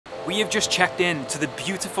We have just checked in to the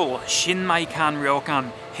beautiful Shinmaekan Ryokan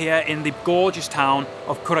here in the gorgeous town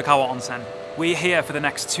of Kurokawa Onsen. We're here for the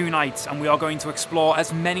next 2 nights and we are going to explore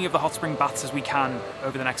as many of the hot spring baths as we can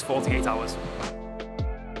over the next 48 hours.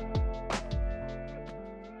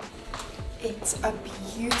 It's a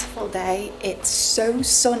beautiful day, it's so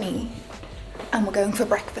sunny, and we're going for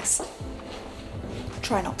breakfast.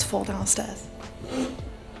 Try not to fall downstairs.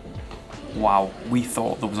 Wow, we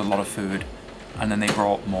thought there was a lot of food and then they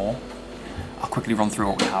brought more. I'll quickly run through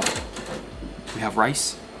what we have. We have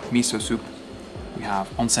rice, miso soup, we have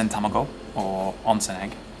onsen tamago or onsen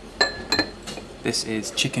egg. This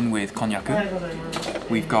is chicken with konnyaku.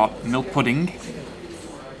 We've got milk pudding,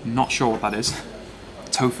 not sure what that is.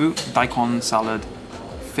 Tofu, daikon salad,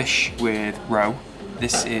 fish with roe.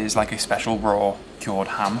 This is like a special raw cured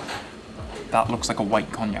ham. That looks like a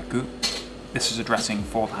white konnyaku. This is a dressing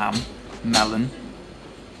for the ham. Melon,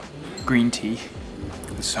 green tea.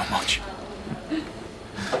 There's so much.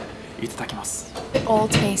 Itadakimasu. It all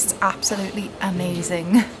tastes absolutely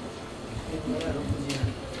amazing.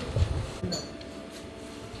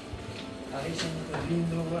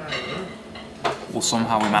 Well,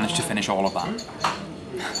 somehow we managed to finish all of that.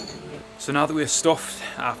 So now that we're stuffed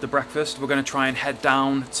after breakfast, we're going to try and head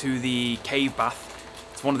down to the cave bath.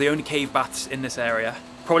 It's one of the only cave baths in this area.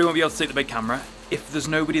 Probably won't be able to take the big camera. If there's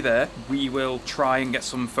nobody there, we will try and get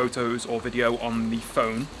some photos or video on the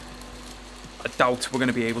phone. I doubt we're going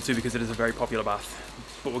to be able to because it is a very popular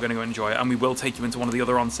bath, but we're going to go enjoy it, and we will take you into one of the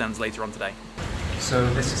other onsens later on today. So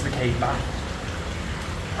this is the cave bath.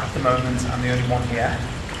 At the moment, I'm the only one here.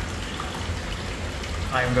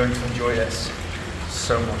 I am going to enjoy this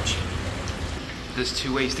so much. There's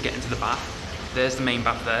 2 ways to get into the bath. There's the main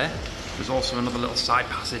bath there. There's also another little side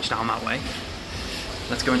passage down that way.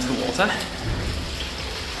 Let's go into the water.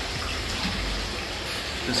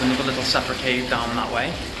 There's another little separate cave down that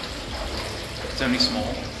way. It's only small.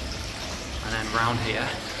 And then round here,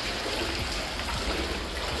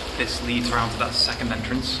 this leads around to that second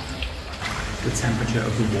entrance. The temperature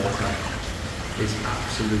of the water is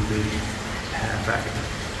absolutely perfect.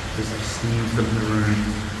 There's like steam filling the room.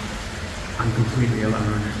 I'm completely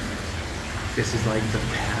alone. This is like the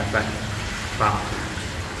perfect bath,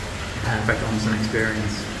 perfect onsen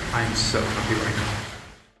experience. I am so happy right now.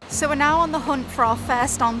 So we're now on the hunt for our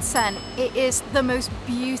first onsen. It is the most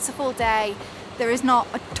beautiful day. There is not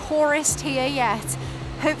a tourist here yet.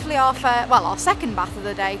 Hopefully our second bath of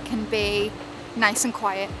the day can be nice and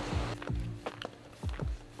quiet.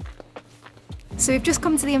 So we've just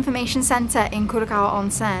come to the information centre in Kurokawa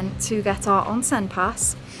Onsen to get our onsen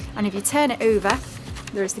pass. And if you turn it over,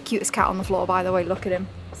 there is the cutest cat on the floor, by the way, look at him.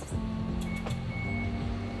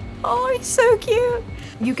 Oh, he's so cute.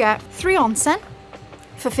 You get 3 onsen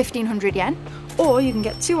for 1,500 yen, or you can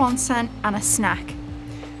get 2 onsen and a snack.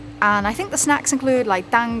 And I think the snacks include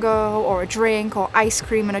like dango or a drink or ice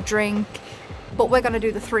cream and a drink, but we're gonna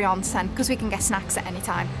do the 3 onsen because we can get snacks at any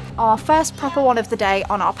time. Our first proper one of the day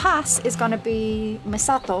on our pass is gonna be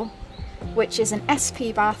Misato, which is an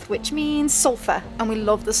SP bath, which means sulfur, and we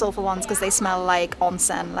love the sulfur ones because they smell like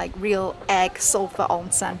onsen, like real egg sulfur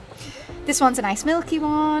onsen. This one's a nice milky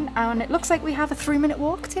one, and it looks like we have a 3-minute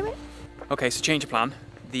walk to it. Okay, so change of plan.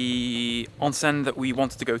 The onsen that we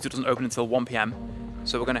wanted to go to doesn't open until 1 PM.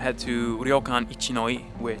 So we're going to head to RYOKAN Ichinoi,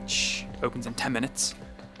 which opens in 10 minutes.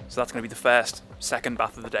 So that's going to be the second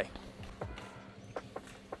bath of the day.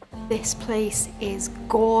 This place is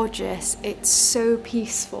gorgeous. It's so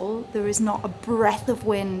peaceful. There is not a breath of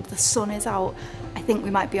wind. The sun is out. I think we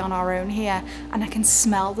might be on our own here, and I can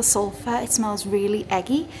smell the sulfur. It smells really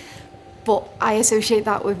eggy, but I associate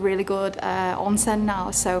that with really good onsen now.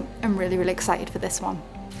 So I'm really, really excited for this one.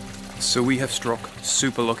 So we have struck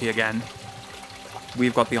super lucky again.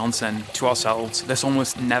 We've got the onsen to ourselves. This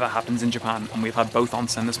almost never happens in Japan, and we've had both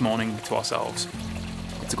onsen this morning to ourselves.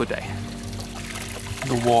 It's a good day.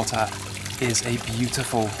 The water is a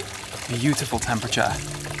beautiful, beautiful temperature.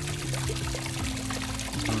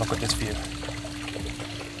 And look at this view.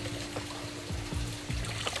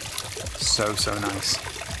 So, so nice.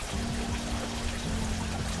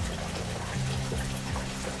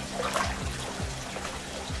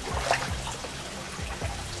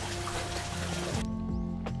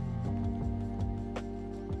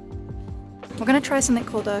 We're going to try something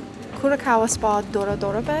called a Kurokawa Spa Dora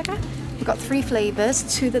Dora burger. We've got 3 flavours,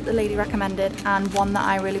 2 that the lady recommended and 1 that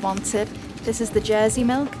I really wanted. This is the Jersey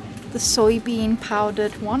milk, the soybean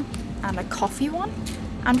powdered one, and a coffee one.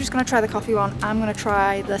 I'm just going to try the coffee one. I'm going to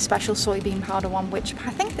try the special soybean powder one, which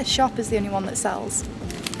I think this shop is the only one that sells.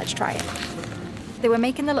 Let's try it. They were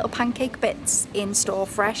making the little pancake bits in store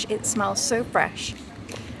fresh. It smells so fresh.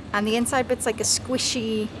 And the inside bit's like a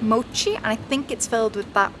squishy mochi, and I think it's filled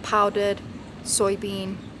with that powdered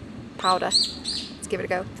soybean powder. Let's give it a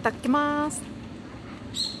go. Itadakimasu.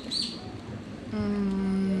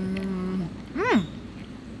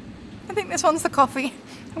 I think this one's the coffee.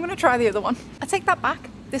 I'm gonna try the other one. I take that back.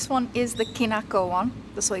 This one is the kinako one,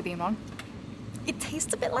 the soybean one. It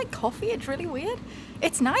tastes a bit like coffee. It's really weird.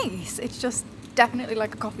 It's nice. It's just definitely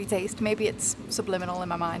like a coffee taste. Maybe it's subliminal in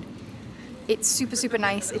my mind. It's super, super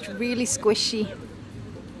nice. It's really squishy.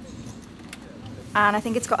 And I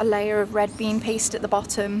think it's got a layer of red bean paste at the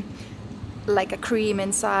bottom, like a cream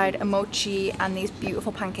inside, a mochi, and these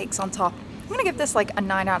beautiful pancakes on top. I'm gonna give this like a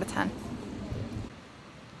 9 out of 10.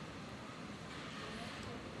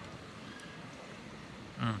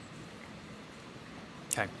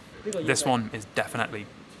 Okay, this one is definitely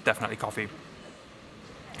coffee.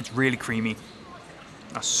 It's really creamy.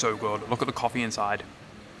 That's so good. Look at the coffee inside.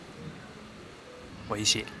 What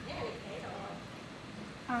is it?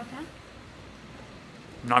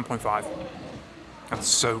 9.5. That's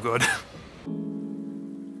so good.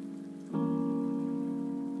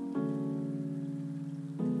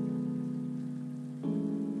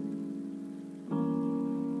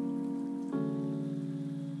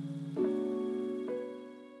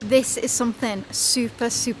 This is something super,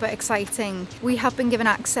 super exciting. We have been given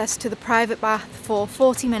access to the private bath for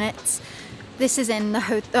 40 minutes. This is in the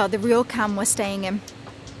ryokan we're staying in.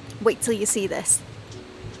 Wait till you see this.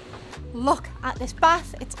 Look at this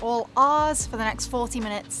bath. It's all ours for the next 40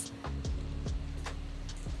 minutes.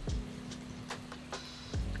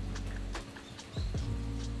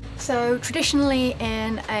 So traditionally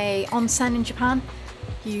in a onsen in Japan,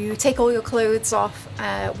 you take all your clothes off,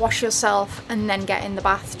 wash yourself, and then get in the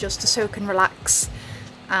bath just to soak and relax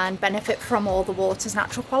and benefit from all the water's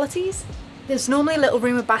natural qualities. There's normally a little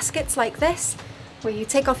room of baskets like this where you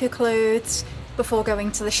take off your clothes before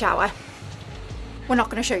going to the shower. We're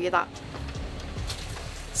not going to show you that.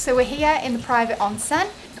 So we're here in the private onsen.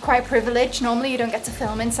 Quite privileged. Normally you don't get to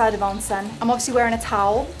film inside of onsen. I'm obviously wearing a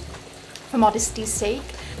towel for modesty's sake.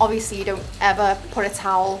 Obviously you don't ever put a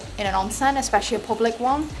towel in an onsen, especially a public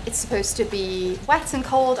one. It's supposed to be wet and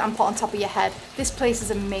cold and put on top of your head. This place is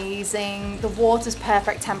amazing. The water's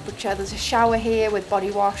perfect temperature. There's a shower here with body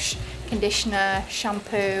wash, conditioner,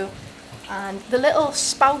 shampoo, and the little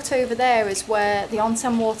spout over there is where the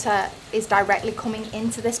onsen water is directly coming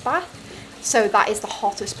into this bath. So that is the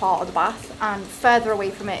hottest part of the bath, and further away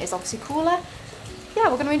from it is obviously cooler. Yeah,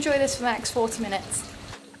 we're going to enjoy this for the next 40 minutes.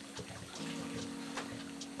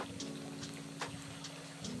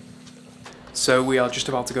 So we are just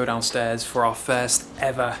about to go downstairs for our first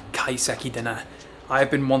ever Kaiseki dinner. I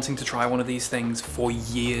have been wanting to try one of these things for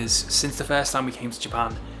years, since the first time we came to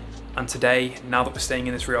Japan. And today, now that we're staying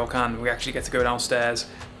in this ryokan, we actually get to go downstairs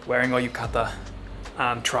wearing our yukata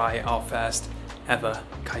and try our first ever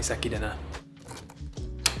Kaiseki dinner.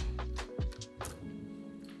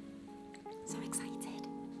 So excited.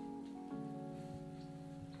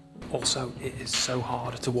 Also, it is so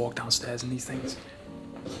hard to walk downstairs in these things.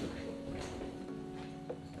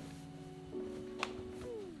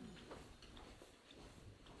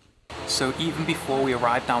 So even before we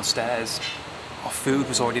arrived downstairs, our food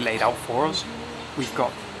was already laid out for us. We've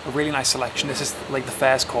got a really nice selection. This is like the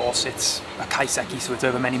first course. It's a kaiseki, so it's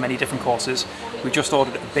over many different courses. We just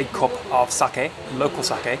ordered a big cup of sake, local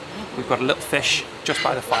sake. We've got a little fish just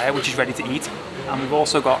by the fire, which is ready to eat. And we've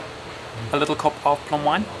also got a little cup of plum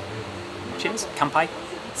wine. Cheers, kanpai.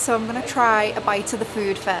 So I'm gonna try a bite of the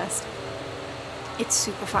food first. It's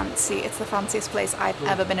super fancy. It's the fanciest place I've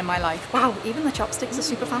ever been in my life. Wow, even the chopsticks are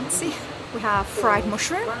super fancy. We have fried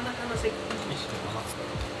mushroom.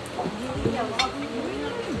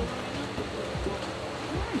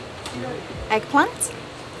 Eggplant.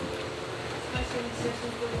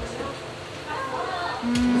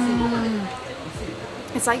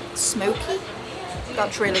 It's like smoky.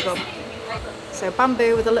 That's really good. So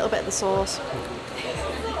bamboo with a little bit of the sauce.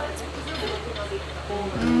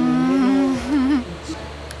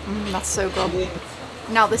 That's so good.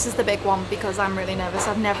 Now this is the big one because I'm really nervous.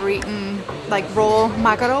 I've never eaten like raw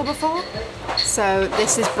maguro before, so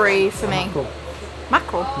this is brave for me.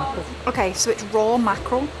 Mackerel? Okay, so it's raw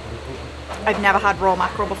mackerel. I've never had raw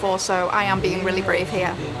mackerel before, so I am being really brave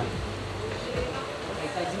here.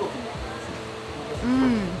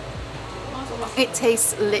 It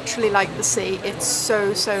tastes literally like the sea. It's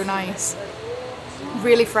so, so nice.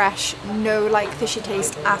 Really fresh, no like fishy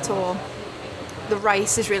taste at all. The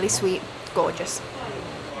rice is really sweet, gorgeous.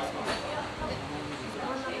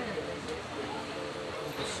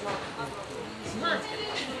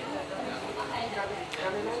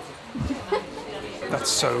 That's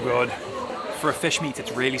so good. For a fish meat,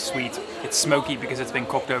 it's really sweet. It's smoky because it's been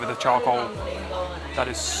cooked over the charcoal. That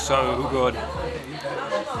is so good.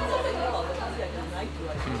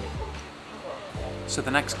 So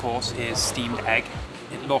the next course is steamed egg.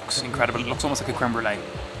 It looks incredible. It looks almost like a creme brulee.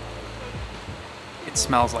 It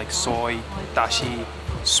smells like soy, dashi,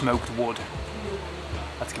 smoked wood.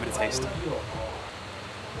 Let's give it a taste.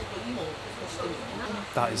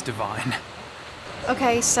 That is divine.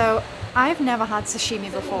 Okay, so I've never had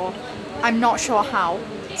sashimi before. I'm not sure how.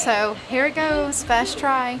 So here it goes, first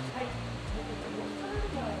try.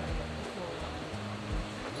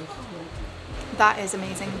 That is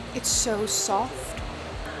amazing. It's so soft.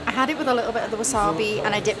 I had it with a little bit of the wasabi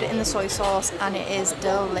and I dipped it in the soy sauce and it is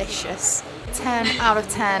delicious. 10 out of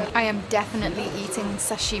 10. I am definitely eating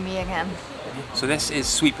sashimi again. So this is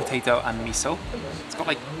sweet potato and miso. It's got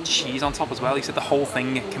like cheese on top as well. He said the whole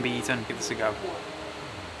thing can be eaten. Give this a go.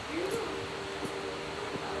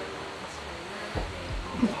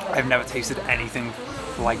 I've never tasted anything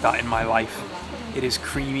like that in my life. It is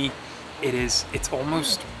creamy. It's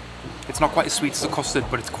not quite as sweet as a custard,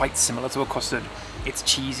 but it's quite similar to a custard. It's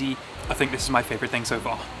cheesy. I think this is my favorite thing so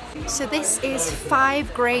far. So this is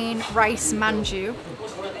 5-grain rice manju.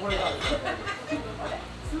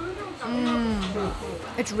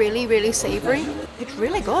 It's really, really savory. It's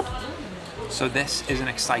really good. So this is an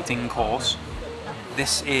exciting course.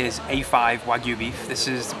 This is A5 Wagyu beef. This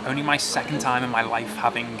is only my second time in my life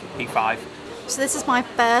having A5. So this is my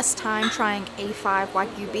first time trying A5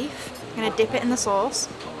 Wagyu beef. I'm gonna dip it in the sauce.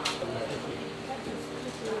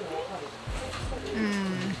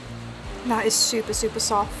 That is super, super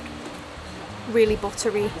soft. Really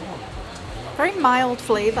buttery. Very mild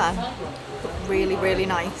flavour, but really, really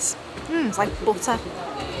nice. It's like butter.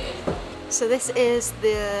 So this is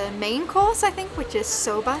the main course, I think, which is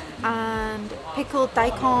soba and pickled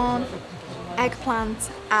daikon, eggplant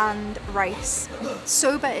and rice.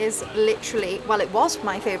 Soba is literally, well, it was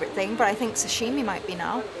my favourite thing, but I think sashimi might be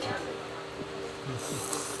now.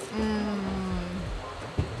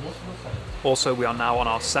 Also, we are now on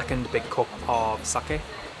our second big cup of sake.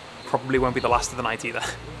 Probably won't be the last of the night either.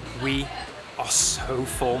 We are so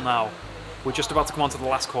full now. We're just about to come on to the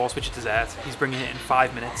last course, which is dessert. He's bringing it in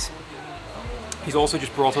 5 minutes. He's also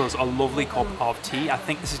just brought us a lovely cup of tea. I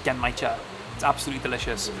think this is genmaicha. It's absolutely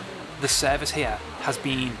delicious. The service here has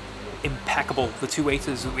been impeccable. The 2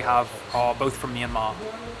 waiters that we have are both from Myanmar,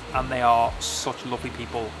 and they are such lovely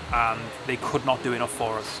people, and they could not do enough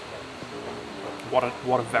for us.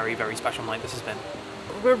 What a very, very special night this has been.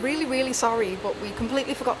 We're really, really sorry, but we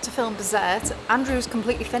completely forgot to film dessert. Andrew's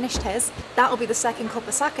completely finished his. That'll be the second cup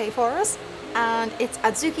of sake for us. And it's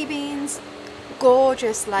adzuki beans,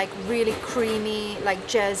 gorgeous, like really creamy, like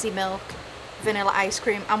Jersey milk, vanilla ice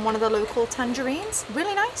cream, and one of the local tangerines.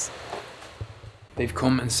 Really nice. They've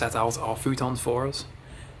come and set out our futons for us.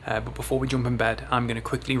 But before we jump in bed, I'm going to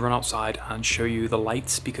quickly run outside and show you the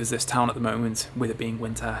lights, because this town at the moment, with it being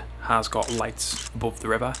winter, has got lights above the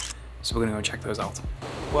river. So we're going to go check those out.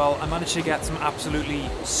 Well, I managed to get some absolutely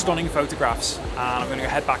stunning photographs, and I'm going to go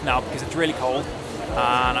head back now because it's really cold,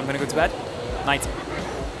 and I'm going to go to bed. Night.